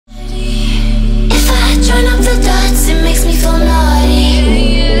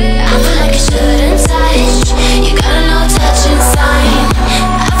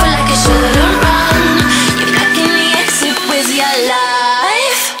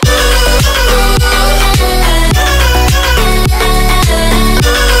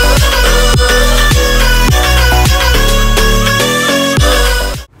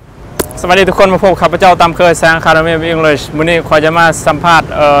วัสดีทุกคนมาพบข้าพเจ้าตามเคยแสง Academy of English มื้อนี้ขอจะมาสัมภาษณ์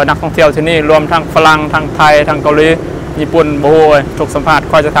นักท่องเที่ยวที่นี่รวมทั้งฝรั่งทั้งไทยทั้งเกาหลีญี่ปุ่นบ่ฮู้ทุกสัมภาษณ์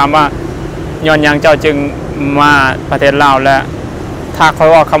ขอจะถามว่าย้อนหยังเจ้าจึงมาประเทศลาวและถ้าค่อย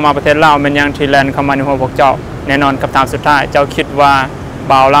ว่าเข้ามาประเทศลาวมันยังที่แลนด์เข้ามาในหัวพวกเจ้าแน่นอนคำถามสุดท้ายเจ้าคิดว่า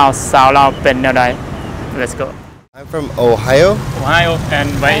บ่าวลาวสาวลาวเป็นแนวใด Let's go I'm from Ohio and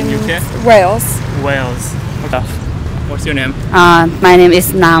where in UK Wales What's your name My name is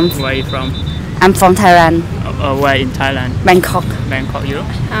Nam Where are you from I'm from Thailand Where in Thailand Bangkok You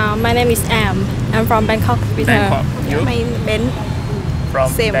My name is Am I'm from Bangkok with Bangkok You My Ben From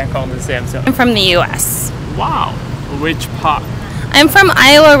Same. Bangkok the same so I'm from the US Wow Which part I'm from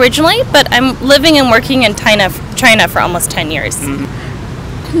Iowa originally but I'm living and working in China for almost 10 years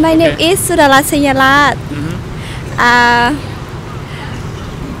My name is Sudarat Senyarat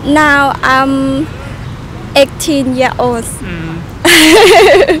Now I'm 18 years old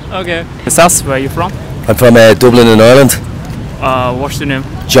Okay Sas where are you from I'm from Dublin in Ireland What's your name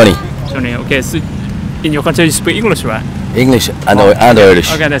Johnny Okay so in your country you speak English right English and Irish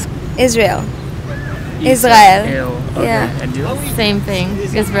Okay that's Israel Okay Yeah. And you Same thing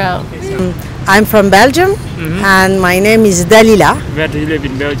Israel I'm from Belgium and my name is Dalila Where do you live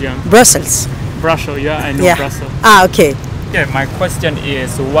in Belgium Brussels Brussels yeah I know Brussels okay Yeah my question is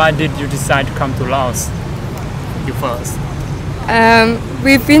why did you decide to come to Laos You first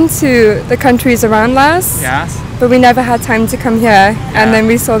We've been to the countries around Laos Yes but we never had time to come here and then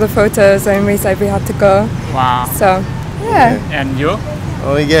we saw the photos and we said we had to go Wow so yeah And you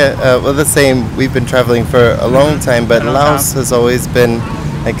Oh yeah well the same we've been traveling for a long time but Laos has always been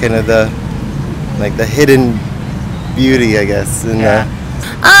like kind of the hidden beauty I guess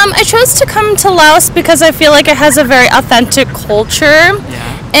I chose to come to Laos because I feel like it has a very authentic culture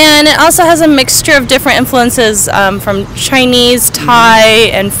and it also has a mixture of different influences from Chinese, Thai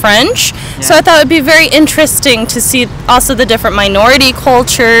and French so I thought it would be very interesting to see also the different minority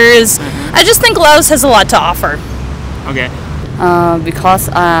cultures I just think Laos has a lot to offer Okay because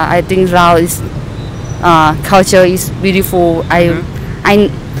I think Laos culture is beautiful I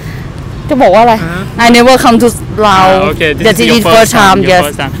จะบอกว่าอะไร I never come to Laos Okay this is your first time yes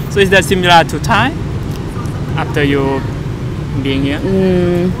So is that similar to Thai after you being here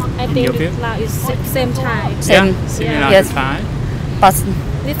I think Laos is same time Similar yes to Thai but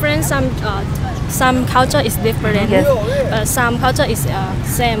different some culture is different some culture is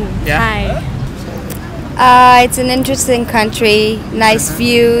same Thai It's an interesting country, nice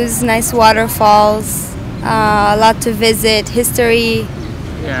views, nice waterfalls, a lot to visit, history.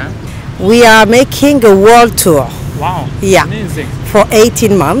 Yeah. We are making a world tour. Wow. Yeah. Amazing. For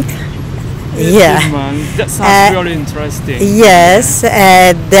 18 months. 18 months. That sounds really interesting. Yes.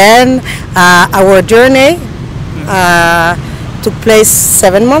 And then our journey took place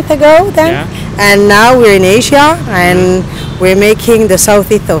 7 months ago then. And now we're in Asia and we're making the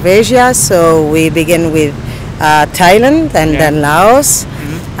southeast of Asia so we begin with Thailand and then Laos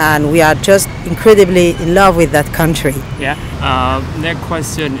and we are just incredibly in love with that country. Yeah. Next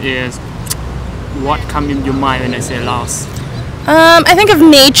question is what comes in your mind when I say Laos? I think of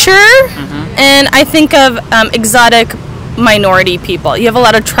nature and I think of exotic minority people. You have a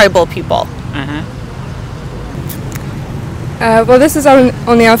lot of tribal people. Well this is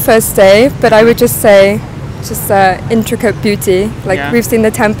only our first day but I would just say just intricate beauty like we've seen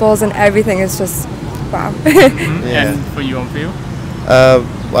the temples and everything is just wow And for you on view?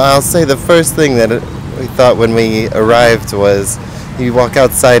 Well I'll say the first thing that we thought when we arrived was you walk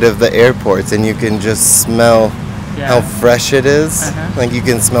outside of the airport and you can just smell how fresh it is like you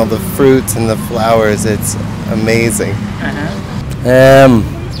can smell the fruits and the flowers it's amazing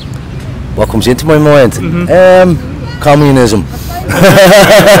What comes into my mind? Communism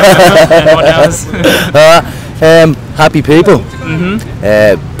And what else? Happy people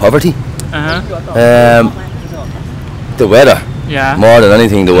poverty the weather more than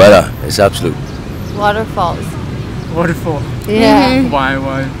anything the weather is absolute Waterfalls Waterfall? Yeah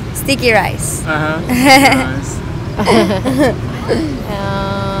Why? Sticky rice Nice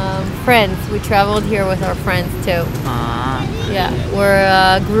Friends we traveled here with our friends too Yeah we're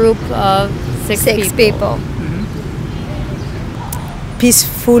a group of 6 people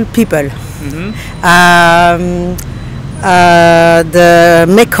Peaceful people the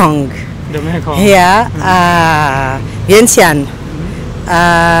Mekong Vientiane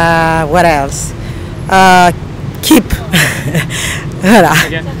what else Keep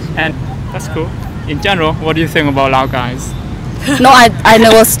And that's cool In general what do you think about Lao guys? No I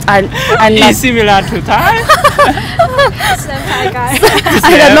never I'm not similar to Thai? same Thai guy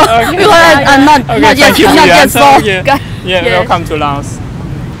I don't know because I'm not yet so Yeah welcome to Laos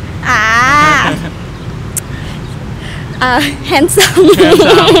Handsome.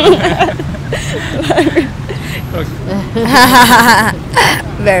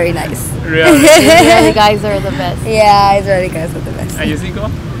 Very nice. Really? Israeli guys are the best. Yeah, Israeli guys are the best. Are you single?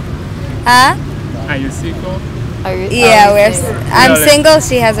 Huh? Are you single? Yeah, I'm single.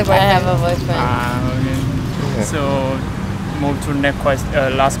 She has a I boyfriend. have a boyfriend. Okay. So, move to next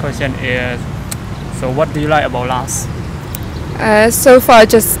question. Last question is, so what do you like about Laos? So far,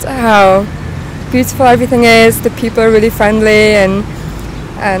 just how beautiful everything is. The people are really friendly, and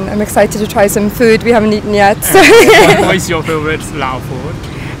I'm excited to try some food we haven't eaten yet. What is your favorite Lao food?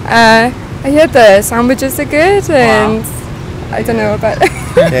 I hear the sandwiches are good, and I don't know about.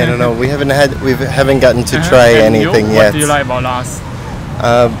 Yeah, I don't know. We haven't gotten to try anything yet. What do you like about Laos?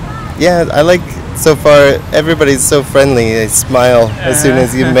 Yeah, I like so far. Everybody's so friendly. They smile as soon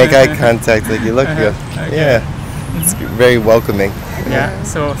as you make eye contact. Like you look good. Yeah, it's very welcoming. Yeah.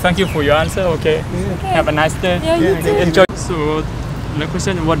 So thank you for your answer. Okay. Have a nice day. Yeah, you too. Enjoy. So the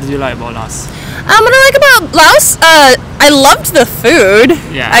question: what do you like about Laos? What I like about Laos, I loved the food.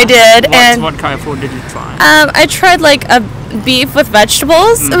 Yeah. I did. What kind of food did you try? I tried like a beef with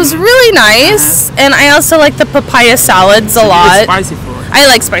vegetables. It was really nice. And I also like the papaya salads a lot. Spicy food. I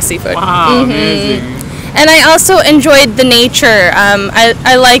like spicy food. Wow, amazing. And I also enjoyed the nature.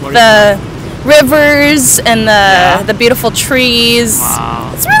 I like the rivers and the beautiful trees.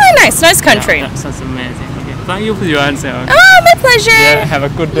 Wow. It's really nice. Nice country. Yeah, that sounds amazing. Okay. Thank you for your answer. Okay. Oh, my pleasure. Yeah, have a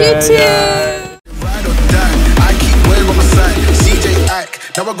good day. You too. Yeah. Ride or die. I keep well on my side. CJ Ack.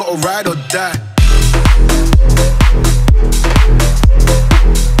 Now I gotta ride or die.